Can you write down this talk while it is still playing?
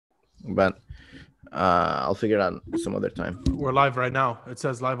but I'll figure it out some other time. We're live right now. It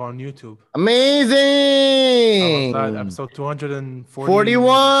says live on YouTube. Amazing! That episode 240.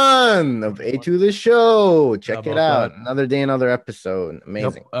 41 of A2 the show. Check it out. That? Another day, another episode.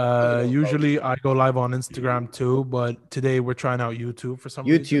 Amazing. Yep. Usually I go live on Instagram too, but today we're trying out YouTube for some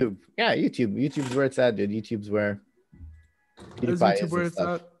reason. YouTube. Yeah, YouTube. YouTube's where it's at, dude. YouTube's where Is PewDiePie YouTube is where and it's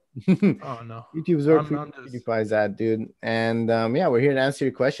stuff. at? Oh no. YouTube's where I'm PewDiePie's at, dude. And yeah, we're here to answer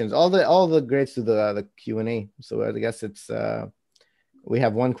your questions. All the grades to the Q&A. So I guess it's we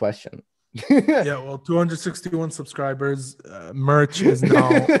have one question. Yeah, well, 261 subscribers. Merch is now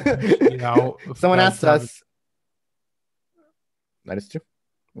out. Someone asked us. That is true.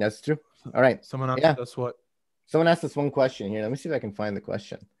 That's true. All right. Someone asked us what? Someone asked us one question here. Let me see if I can find the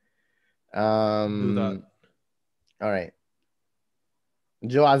question. Do that. All right.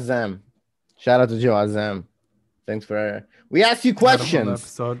 Joe Azam. Shout out to Joe Azam. Thanks for... We asked you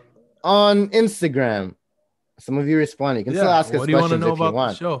questions on Instagram. Some of you responded. You can still ask us questions if you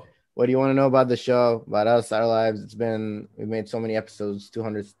want. Show? What do you want to know about the show? About us, our lives? We've made so many episodes,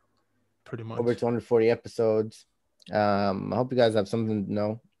 200, pretty much over 240 episodes. I hope you guys have something to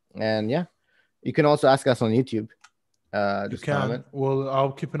know. And yeah, you can also ask us on YouTube. Just comment. Well,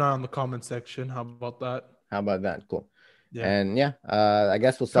 I'll keep an eye on the comment section. How about that? How about that? Cool. Yeah. And yeah, I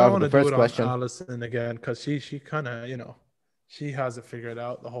guess we'll start with the first question. Allison again, because she kind of, she has it figured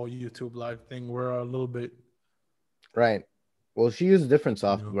out, the whole YouTube live thing. We're a little bit right. Well, she uses different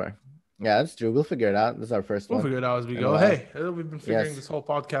software. Yeah, that's true. We'll figure it out. This is our first one. We'll figure it out as we go. Hey, we've been figuring this whole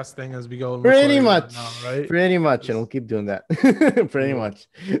podcast thing as we go. Pretty much, now, right? Pretty much, and we'll keep doing that. Pretty much.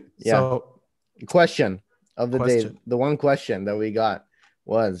 Yeah. So, question of the day. The one question that we got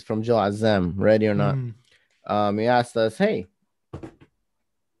was from Joe Azam. Ready or not? He asked us, "Hey,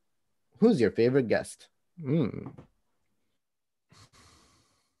 who's your favorite guest?"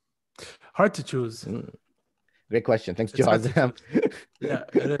 Hard to choose. Great question. Thanks, Joe Azam. Yeah,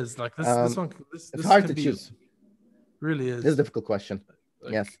 it is. Like this one. It's hard to choose. Really is. It's a difficult question.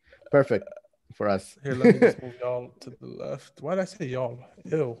 Yes, perfect for us. Here, let me just move y'all to the left. Why did I say y'all?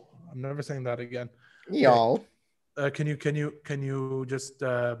 Ew, I'm never saying that again. Y'all. Can you just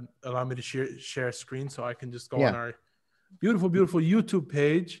allow me to share screen so I can just go on our beautiful YouTube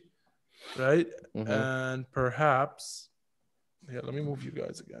page, right? And perhaps, let me move you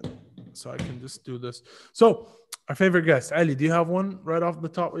guys again so I can just do this. So our favorite guest, Ali, do you have one right off the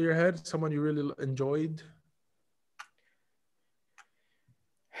top of your head? Someone you really enjoyed?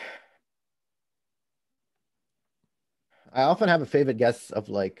 I often have a favorite guest of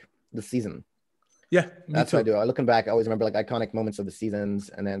like the season. Yeah, that's what I do. Looking back, I always remember like iconic moments of the seasons,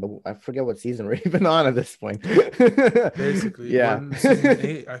 and then I forget what season we're even on at this point. Basically, season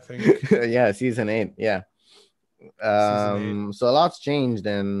 8, I think. Yeah, season 8. Yeah. So a lot's changed,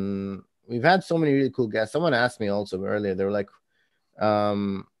 and we've had so many really cool guests. Someone asked me also earlier. They were like,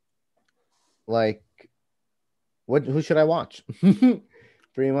 who should I watch?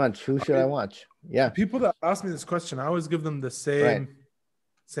 Pretty much, who should I watch? Yeah. People that ask me this question, I always give them the same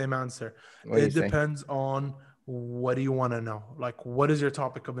answer. It depends on what do you want to know. Like, what is your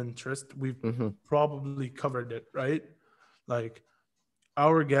topic of interest? We've probably covered it, right? Like,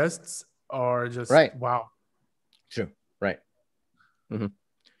 our guests are just wow. True. Right.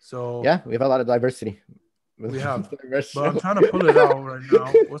 So yeah, we have a lot of diversity. We have, but I'm trying to pull it out right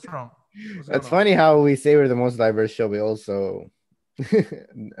now. What's wrong? That's funny how we say we're the most diverse show. We also,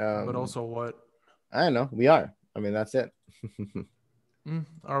 but also what? I don't know. We are. I mean, that's it.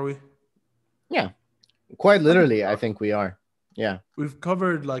 Are we? Yeah, quite literally. I think we are. Yeah, we've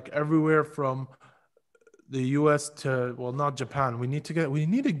covered like everywhere from the U.S. to not Japan. We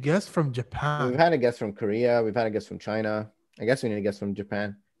need a guest from Japan. We've had a guest from Korea. We've had a guest from China. I guess we need a guest from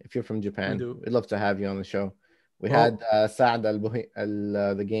Japan. If you're from Japan, we'd love to have you on the show. We had Saad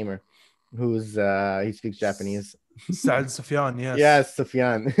the gamer, who's he speaks Japanese. Saad Sufyan, yes. Yes,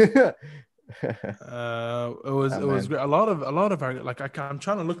 Sufyan. It was great. A lot of our I'm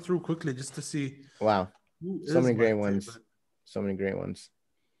trying to look through quickly just to see. Wow, so many great ones. So many great ones.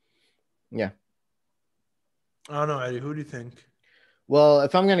 Yeah. I don't know, Eddie. Who do you think? Well,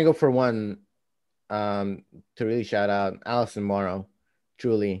 if I'm gonna go for one, to really shout out Alison Morrow,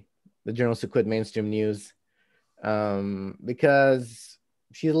 truly the journalist who quit mainstream news, because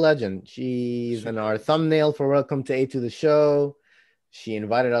she's a legend. She's in our thumbnail for Welcome to A2 the Show. She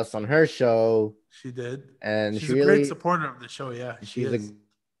invited us on her show. She did, and she's a great supporter of the show. Yeah, she is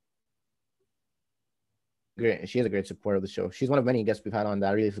a great supporter of the show. She's one of many guests we've had on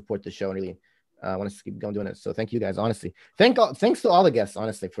that really support the show and really I want us to keep going doing it. So thank you guys, honestly. Thanks to all the guests,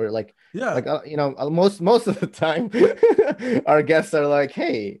 honestly, for like most of the time, our guests are like,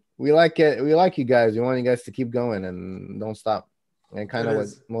 hey, we like it, we like you guys, we want you guys to keep going and don't stop. And kind of what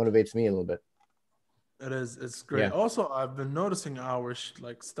motivates me a little bit. It's great. Also, I've been noticing our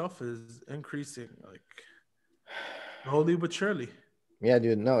like stuff is increasing, like slowly but surely. Yeah,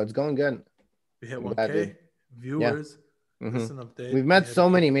 dude. No, it's going good. We hit 1K viewers. Listen update. We've met so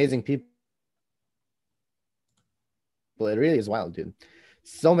many amazing people. It really is wild, dude.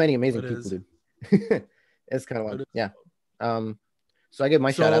 So many amazing people, dude. It's kind of wild. Yeah. So I give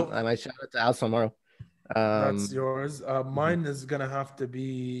my shout out. My shout out to Al Samaro. That's yours. Mine is gonna have to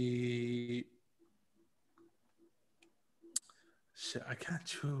be. Shit, I can't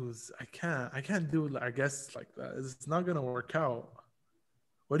choose. I can't do. I guess like that. It's not gonna work out.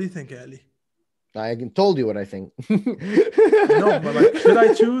 What do you think, Ali? I told you what I think. No, but like, should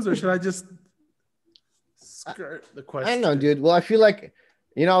I choose or should I just skirt the question? I don't know, dude. Well, I feel like,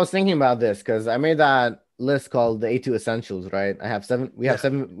 I was thinking about this because I made that list called the A2 Essentials, right? I have seven. We have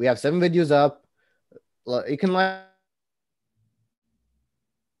seven. We have 7 videos up. You can like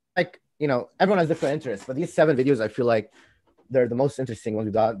everyone has different interests, but these 7 videos, I feel like they're the most interesting ones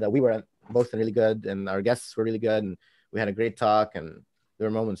we got. That we were both really good, and our guests were really good, and we had a great talk, and there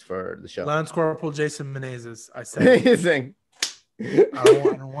were moments for the show. Lance Corporal Jason Menezes. I said amazing. I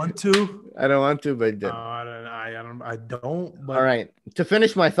don't want to. I don't want to, but I don't. But... All right. To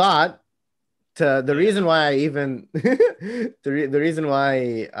finish my thought, the reason why I even the reason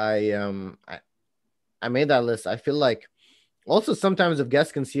why I made that list, I feel like also sometimes if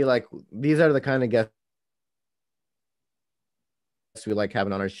guests can see like these are the kind of guests we like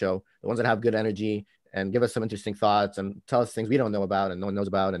having on our show, the ones that have good energy and give us some interesting thoughts and tell us things we don't know about and no one knows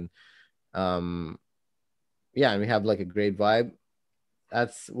about, and and we have like a great vibe.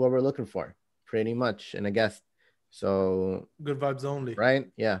 That's what we're looking for, pretty much, in a guest. So good vibes only,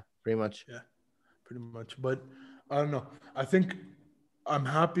 right? Yeah, pretty much. Yeah, pretty much. But I don't know. I think I'm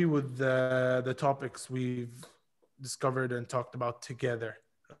happy with the topics we've discovered and talked about together.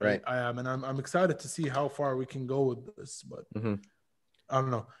 Right. I am, and I'm excited to see how far we can go with this. But I don't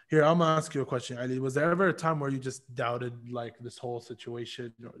know. Here, I'm gonna ask you a question, Ali. Was there ever a time where you just doubted like this whole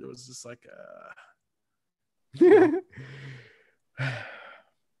situation, or it was just like,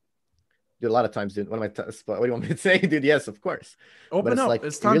 Dude, a lot of times, dude. What do you want me to say, dude? Yes, of course. Open up. Like,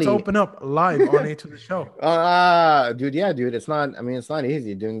 it's time to open up live on A to the show. Dude. Yeah, dude. It's not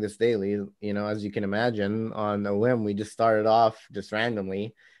easy doing this daily. As you can imagine, on a whim, we just started off just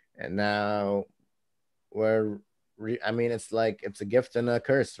randomly, and now it's like it's a gift and a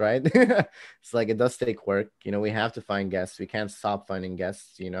curse, right? It's like it does take work. We have to find guests. We can't stop finding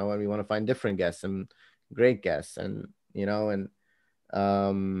guests. And we want to find different guests and great guests, and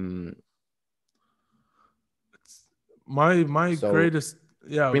my greatest,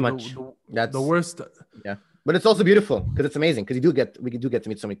 pretty much that's the worst. Yeah, but it's also beautiful because it's amazing because we do get to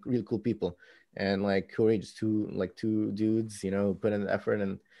meet so many really cool people, and like who are just two dudes, put in the effort,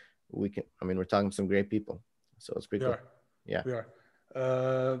 and we're talking to some great people, so it's pretty cool. Yeah, we are.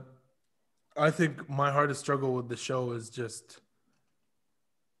 I think my hardest struggle with the show is just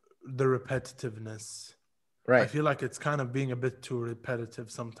the repetitiveness. Right. I feel like it's kind of being a bit too repetitive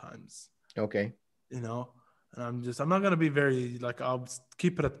sometimes. Okay. And I'm not going to be very, like, I'll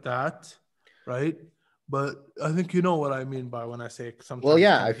keep it at that, right? But I think you know what I mean by when I say sometimes. Well,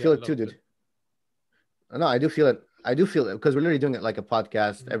 yeah, I feel it too, dude. No, I do feel it. Because we're literally doing it like a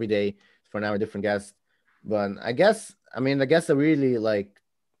podcast every day for an hour, different guests. But I guess I really like,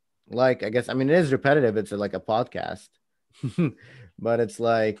 it is repetitive. It's like a podcast, but it's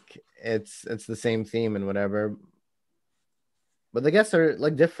like, it's the same theme and whatever. But the guests are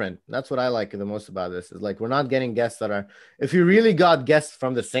like different. That's what I like the most about this, is like we're not getting guests that are, if you really got guests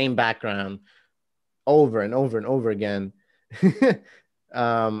from the same background over and over and over again,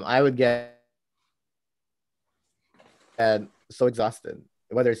 I would get so exhausted,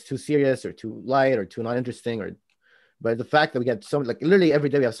 whether it's too serious or too light or too not interesting, but the fact that we get someone, like literally every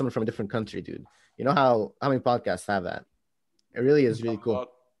day we have someone from a different country, dude. You know how many podcasts have that? It really is really cool.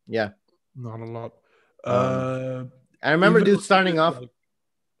 Yeah. Not a lot. I remember, dude, starting off.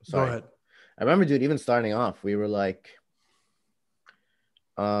 Sorry. Go ahead. I remember, dude, even starting off, we were like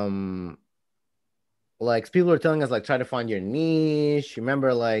people were telling us like try to find your niche.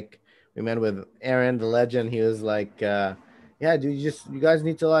 Remember, like we met with Aaron, the legend. He was like, yeah, dude, you guys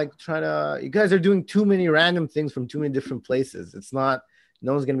need to like you guys are doing too many random things from too many different places. It's not,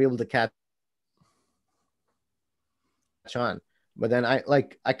 no one's gonna be able to catch on. But then I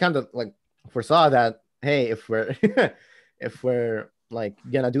kind of like foresaw that, hey, if we're like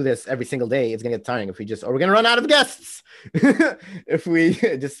gonna do this every single day. It's gonna get tiring if we just, or we're gonna run out of guests if we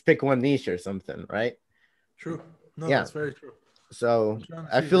just pick one niche or something, right? True. No, yeah, that's very true. So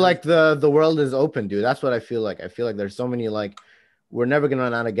I feel like the world is open, dude. That's what I feel like. I feel like there's so many, like, we're never gonna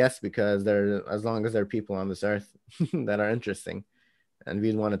run out of guests because as long as there are people on this earth that are interesting and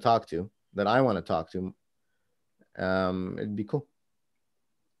we'd want to talk to, that I want to talk to, it'd be cool.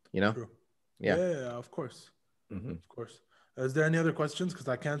 You know? True. Yeah, of course. Of course. Is there any other questions? Because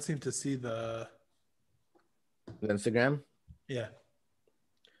I can't seem to see the Instagram. Yeah.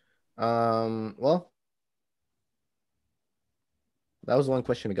 Well, that was one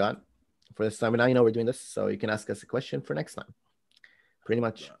question we got for this time. And now you know we're doing this, so you can ask us a question for next time. Pretty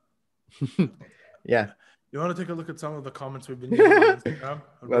much. Yeah. You want to take a look at some of the comments we've been using on Instagram?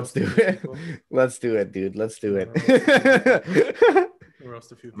 Let's do it. Let's do it, dude. Let's do it.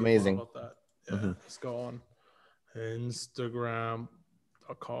 Roast a few people. Amazing. About that. Yeah. Let's go on Instagram.com.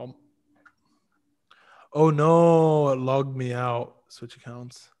 Oh no, it logged me out. Switch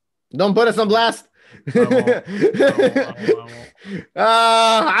accounts. Don't put us on blast. I won't.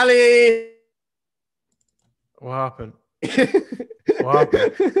 Ali. What happened? What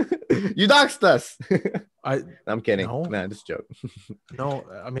happened? You doxed us. I'm kidding. No. Nah, just joke. No,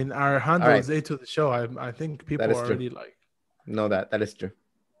 I mean our handle is A to the show. I think people are already like. No, that is true.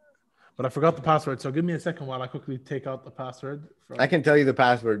 But I forgot the password, so give me a second while I quickly take out the password. I can tell you the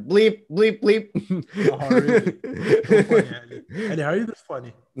password. Bleep, bleep, bleep. Oh, really? So funny, Eddie, how are you this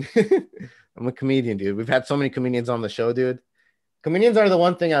funny? I'm a comedian, dude. We've had so many comedians on the show, dude. Comedians are the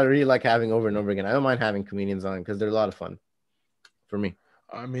one thing I really like having over and over again. I don't mind having comedians on because they're a lot of fun for me.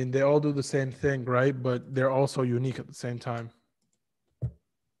 I mean, they all do the same thing, right? But they're also unique at the same time.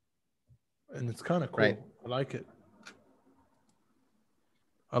 And it's kind of cool. Right. I like it.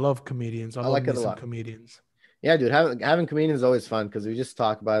 I love comedians. I love like it a lot. Comedians. Yeah, dude. Having comedians is always fun because we just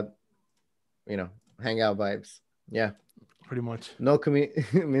talk about, hangout vibes. Yeah. Pretty much. No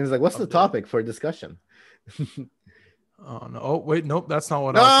means like, what's the topic for discussion? Oh no! Oh wait, nope. That's not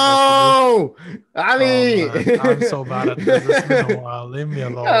what. No, Ali. Oh, I'm so bad at this. It's been a while. Leave me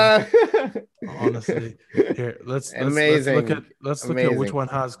alone. Honestly, here let's look at which one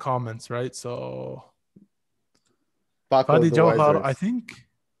has comments, right? So, Fadi Jawhar, I think.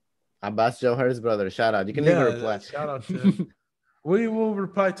 Abbas Jawhar's brother. Shout out. You can leave a reply. Shout out to him. We will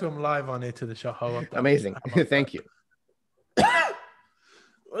reply to him live on A to the show. How about that? Amazing. Thank you.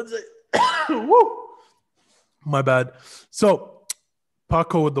 What's it? Woo! My bad. So,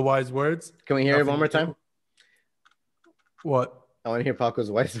 Paco with the wise words. Can we hear it one more time? What? I want to hear Paco's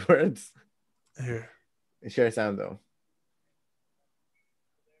wise words. Here. Share sound though.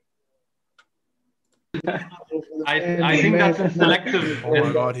 I think that's a selective. Oh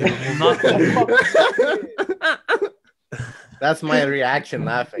my god, That's my reaction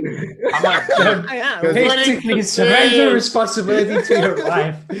laughing. Basically, surrender responsibility to your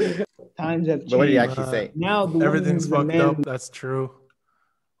life. Times have changed. But what did he actually say? Now everything's fucked up. That's true.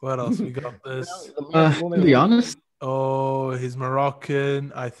 What else? We got this. To be honest. Oh, he's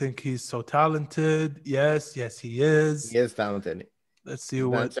Moroccan. I think he's so talented. Yes, he is. He is talented. Let's see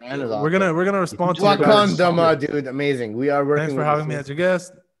what we're gonna respond to. Wakanda, dude, amazing. We are working. Thanks for having me as your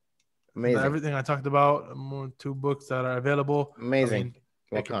guest. Amazing. Everything I talked about, 2 books that are available. Amazing.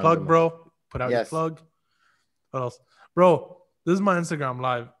 Make your plug, bro. Put out your plug. What else, bro? This is my Instagram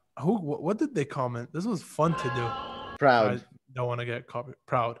live. What did they comment? This was fun to do. Proud. I don't want to get copied.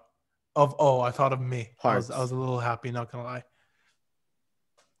 Proud of. Oh, I thought of me. I was a little happy. Not gonna lie.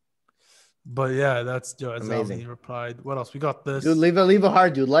 But yeah, that's Joe. Amazing. He replied. What else? We got this. Dude, leave a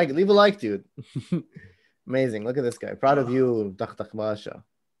heart, dude. Leave a like, dude. Amazing. Look at this guy. Proud of you, Dakh Basha.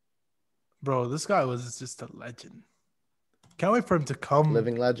 Bro, this guy was just a legend. Can't wait for him to come.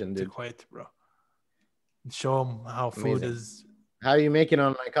 Living legend, dude. To Kuwait, bro. And show him how food is. How you make it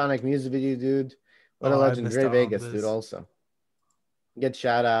on an iconic music video, dude? What a legend. Dre Vegas, dude, also. Get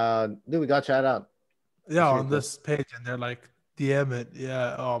shout out. Dude, we got shout out. Yeah, on this page, and they're like, DM it.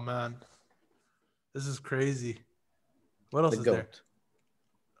 Yeah. Oh, man. This is crazy. What else is there?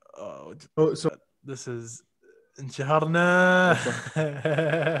 Oh, so this is انشهرنا.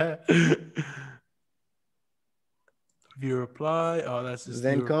 View reply. Oh, that's just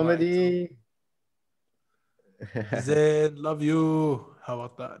Zen comedy. Zen, love you. How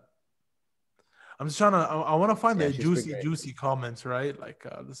about that? I'm just trying to. I want to find the juicy comments, right? Like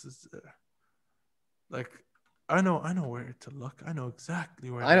this is like. I know where to look. I know exactly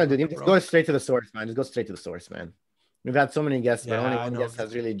where. I know, dude. Just go straight to the source, man. Just go straight to the source, man. We've had so many guests, but only one guest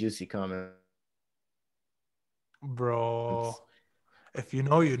has really juicy comments. Bro, if you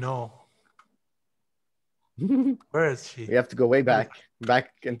know, you know. Where is she? We have to go way back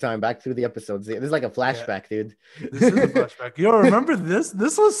in time, back through the episodes. This is like a flashback, dude. This is a flashback. Yo, remember this?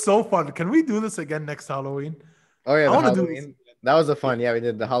 This was so fun. Can we do this again next Halloween? Oh yeah, the Halloween. That was a fun. Yeah, we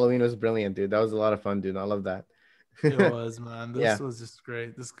did. The Halloween was brilliant, dude. That was a lot of fun, dude. I love that. It was, man. This was just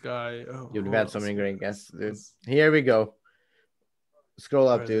great. This guy. Dude, we've had so many great guests, dude. Here we go. Scroll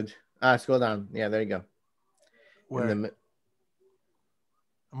up, dude. Scroll down. Yeah, there you go. Where? Am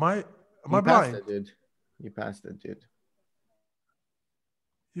I blind? Passed it, dude. You passed it, dude.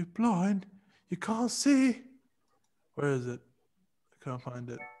 You're blind. You can't see. Where is it? I can't find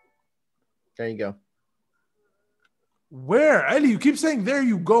it. There you go. Where? Eddie, you keep saying there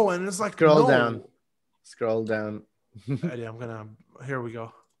you go, and it's like Scroll down. Scroll down. Eddie, here we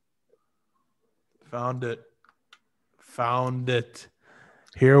go. Found it.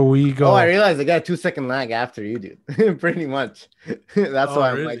 Here we go. Oh, I realized I got a 2-second lag after you, dude. Pretty much. That's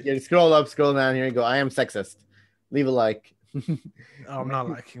why I'm like, scroll up, scroll down. Here you go. I am sexist. Leave a like. I'm not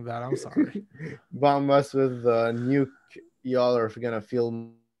liking that. I'm sorry. Bomb us with nuke. Y'all are gonna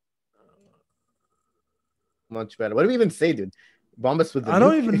feel much better. What do we even say, dude? Bomb us with the I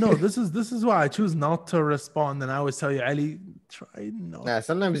don't even know. This is why I choose not to respond. And I always tell you, Ali, try not. Nah,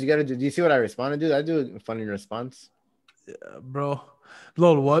 sometimes you gotta do. Do you see what I responded, dude? I do a funny response. Yeah, bro.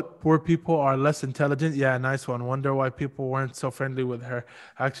 Lol, what? Poor people are less intelligent? Yeah, nice one. Wonder why people weren't so friendly with her.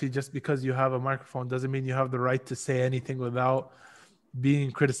 Actually, just because you have a microphone doesn't mean you have the right to say anything without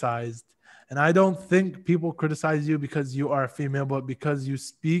being criticized. And I don't think people criticize you because you are a female, but because you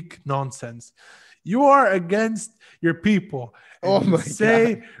speak nonsense. You are against your people. And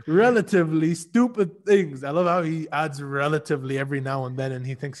say relatively stupid things. I love how he adds relatively every now and then, and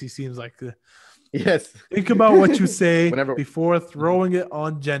he thinks he seems like yes. Think about what you say before throwing it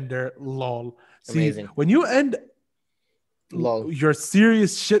on gender. Lol. See, amazing. When you end lol your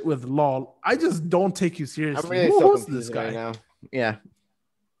serious shit with lol, I just don't take you seriously. I'm really so confused this guy right now. Yeah.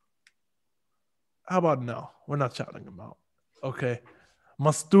 How about no? We're not shouting him out. Okay.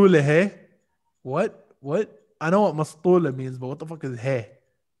 Mastule he? What? I know what mastule means, but what the fuck is he?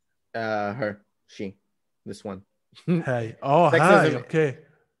 Her. She. This one. Hey. Oh, hi. Okay.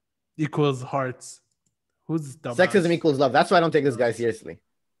 Equals hearts. Who's dumb? Sexism equals love. That's why I don't take this guy seriously.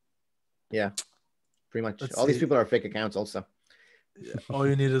 Yeah. Pretty much. All these people are fake accounts also. Yeah. All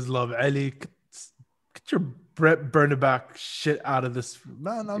you need is love. Ali, get your Brett Bernaback shit out of this.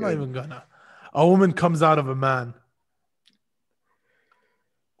 Man, I'm not even gonna. A woman comes out of a man.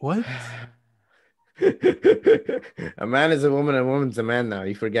 What? A man is a woman, a woman's a man now.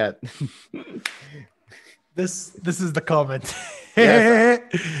 You forget. This is the comment. Yes.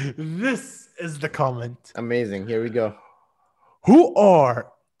 This is the comment. Amazing. Here we go. Who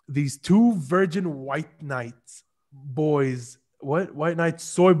are these two virgin white knights boys? What? White knights,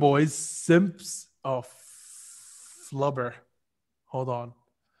 soy boys, simps of flubber. Hold on.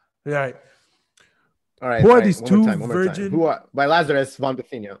 All right. All right. Who are these two virgin? Who are by Lazarus von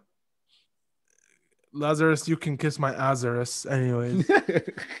Bethania? Lazarus, you can kiss my Azarus. Anyways.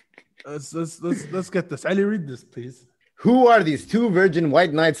 Let's get this. Ali, read this, please. Who are these two virgin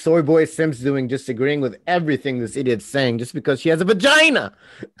white knight soy boy simps doing, just agreeing with everything this idiot's saying just because she has a vagina?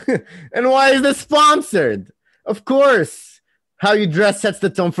 And why is this sponsored? Of course, how you dress sets the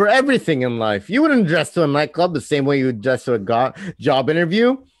tone for everything in life. You wouldn't dress to a nightclub the same way you would dress to a job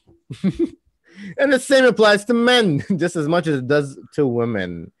interview. And the same applies to men just as much as it does to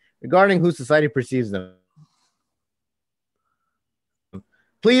women, regarding who society perceives them.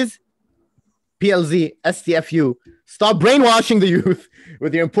 Please, PLZ, STFU, stop brainwashing the youth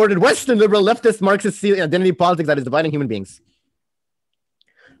with your imported Western liberal leftist Marxist identity politics that is dividing human beings.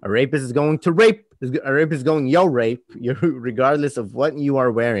 A rapist is going to rape. A rapist is going, yo, rape, regardless of what you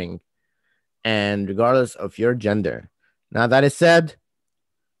are wearing and regardless of your gender. Now that is said,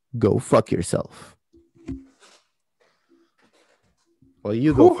 go fuck yourself. Well,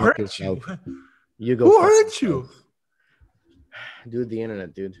 you go fuck yourself. You go. Who hurt you? Dude, the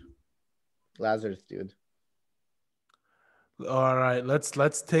internet, dude. Lazarus, dude. All right, let's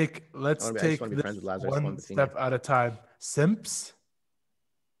take this one step at a time. Simps.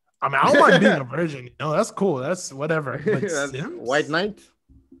 I mean, I don't mind being a virgin. No, that's cool. That's whatever. But simps? White knight.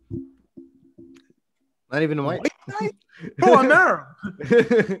 Not even a white knight. Oh, I'm Arab.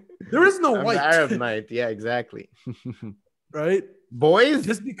 There is no white. Arab knight. Yeah, exactly. Right, boys.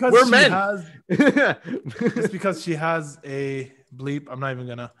 Just because we're men. Just because she has a bleep, I'm not even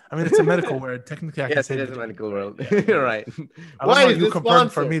gonna. I mean, it's a medical word. Technically, I can say it is a medical word. Yeah. Right. Why is you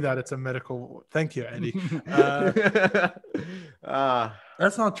confirmed for me that it's a medical? Thank you, Andy.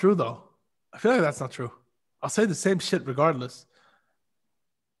 That's not true, though. I feel like that's not true. I'll say the same shit regardless.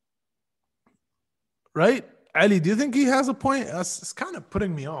 Right? Ali, do you think he has a point? It's kind of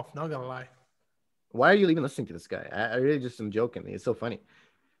putting me off, not gonna lie. Why are you even listening to this guy? I really just am joking. It's so funny.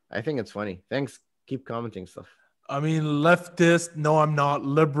 I think it's funny. Thanks. Keep commenting stuff. I mean, leftist. No, I'm not.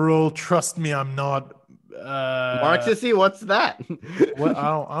 Liberal. Trust me, I'm not. Marxisty? What's that? What?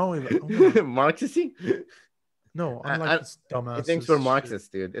 I don't even. Marxisty? No, I'm like this dumbass. He thinks we're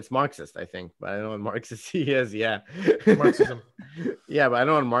Marxist, dude. It's Marxist, I think, but I don't know what Marxist he is. Yeah, Marxism. Yeah, but I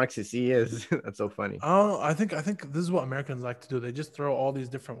know what Marxist he is. That's so funny. Oh, I think this is what Americans like to do. They just throw all these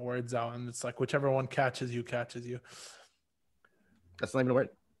different words out, and it's like whichever one catches you. That's not even a word.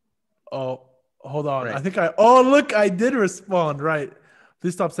 Oh, hold on. Right. I think Oh, look, I did respond. Right.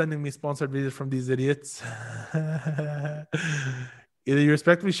 Please stop sending me sponsored videos from these idiots. Either you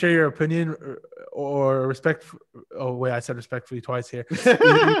respectfully share your opinion or respect. Oh, wait, I said respectfully twice here.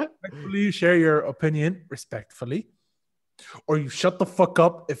 Respectfully share your opinion respectfully, or you shut the fuck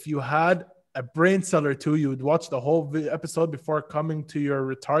up. If you had a brain cell or two, you would watch the whole episode before coming to your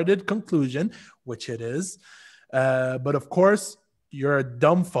retarded conclusion, which it is. But of course, you're a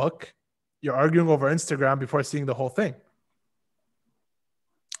dumb fuck. You're arguing over Instagram before seeing the whole thing.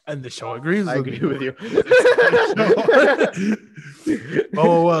 And the show agrees with agree with you.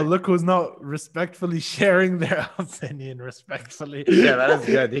 Oh, look who's not respectfully sharing their opinion respectfully. Yeah, that is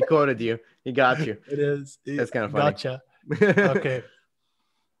good. He quoted you. He got you. It is. That's kind of funny. Gotcha. Okay.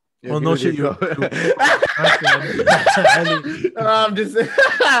 You well, no shit. I'm just.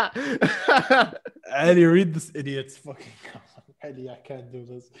 Eddie, read this idiot's fucking comment. Eddie, I can't do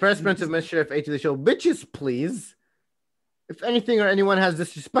this. First Prince of Mischief, H of the show. Bitches, please. If anything or anyone has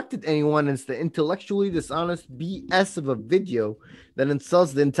disrespected anyone, it's the intellectually dishonest BS of a video that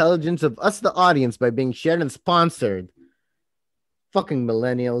insults the intelligence of us, the audience, by being shared and sponsored. Fucking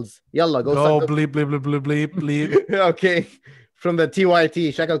millennials. Yalla, go bleep, bleep, bleep, bleep, bleep, bleep. Okay. From the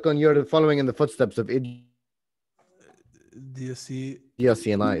TYT, Shackleton, you're following in the footsteps of DSC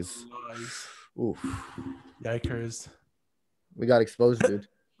and lies. Oof. Yikers. We got exposed, dude.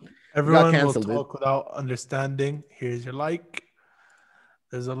 Everyone will talk without understanding. Here's your like.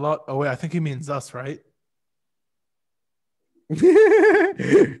 There's a lot. Oh, wait, I think he means us, right?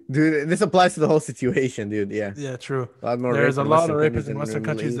 Dude, this applies to the whole situation, dude. Yeah. Yeah, true. There's a lot of rapists in Western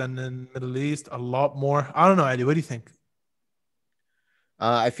countries than in Middle East. A lot more. I don't know, Eddie. What do you think?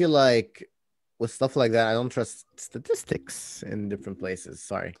 I feel like with stuff like that, I don't trust statistics in different places.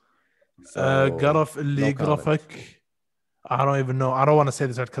 Sorry. Garaf اللي grafik. I don't even know. I don't want to say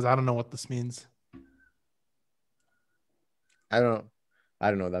this right because I don't know what this means. I don't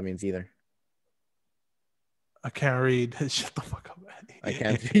know what that means either. I can't read. Shut the fuck up, Eddie. I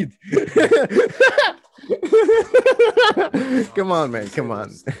can't read. Come on, man. Come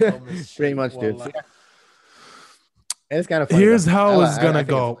on. Pretty much, dude. So, yeah. It's kind of funny. Here's how it's going to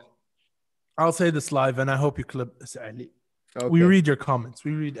go. I'll say this live, and I hope you clip this, Ali. Okay. We read your comments.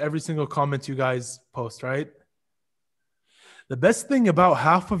 We read every single comment you guys post, right? The best thing about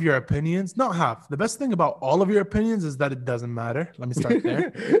half of your opinions, not half, the best thing about all of your opinions is that it doesn't matter. Let me start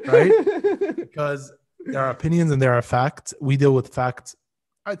there, right? Because there are opinions and there are facts. We deal with facts,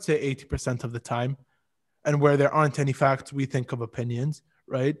 I'd say 80% of the time. And where there aren't any facts, we think of opinions,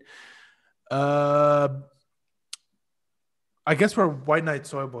 right? I guess we're White Knight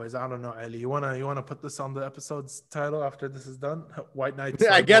Soy Boys. I don't know, Ali. You wanna put this on the episode's title after this is done? White Knight Soy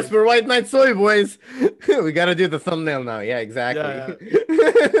I guess Boys. we're White Knight Soy Boys. We gotta do the thumbnail now. Yeah, exactly. Yeah.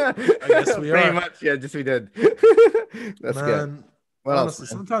 I guess we Pretty are. much. Yeah, just we did. That's good. What honestly,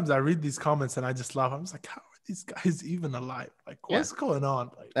 else, man? sometimes I read these comments and I just laugh. I'm just like, how are these guys even alive? Like, what's going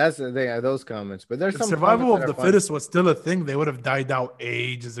on? Like, that's the thing. Those comments, but there's if some survival of the fittest was still a thing, they would have died out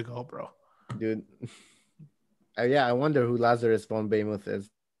ages ago, bro. Dude. Yeah, I wonder who Lazarus von Behemoth is.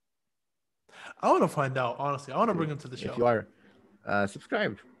 I want to find out, honestly. I want to bring him to the show. If you are,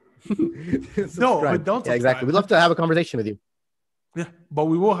 subscribe. No, but don't. Yeah, exactly. We'd love to have a conversation with you. Yeah, but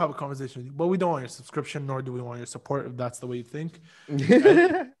we will have a conversation with you. But we don't want your subscription, nor do we want your support, if that's the way you think.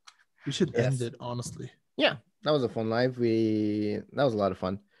 We should end it, honestly. Yeah, that was a fun live. That was a lot of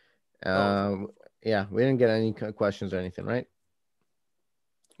fun. Yeah, we didn't get any questions or anything, right?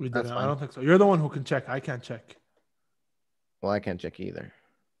 We didn't. I don't think so. You're the one who can check. I can't check. Well, I can't check either.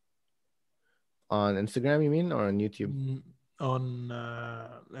 On Instagram, you mean, or on YouTube? On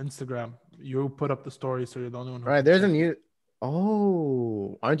Instagram. You put up the story, so you're the only one. All right, there's a new.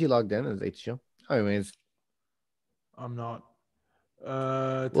 Oh, aren't you logged in as H show? Anyways, I'm not.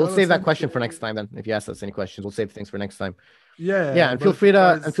 We'll save that question for next time. Then, if you ask us any questions, we'll save things for next time. Yeah, and feel free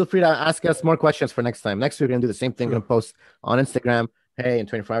to ask us more questions for next time. Next week we're gonna do the same thing. We're gonna post on Instagram. Hey, in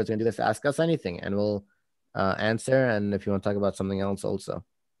 24 hours we're gonna do this. Ask us anything, and we'll answer. And if you want to talk about something else, also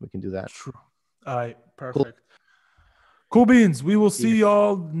we can do that. True. All right, perfect. Cool beans. We will see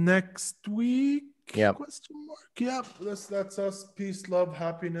y'all next week. Yep. Question mark. Yep. That's us. Peace, love,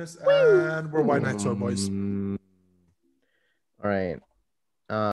 happiness, and we're White Night Soy Boys. All right.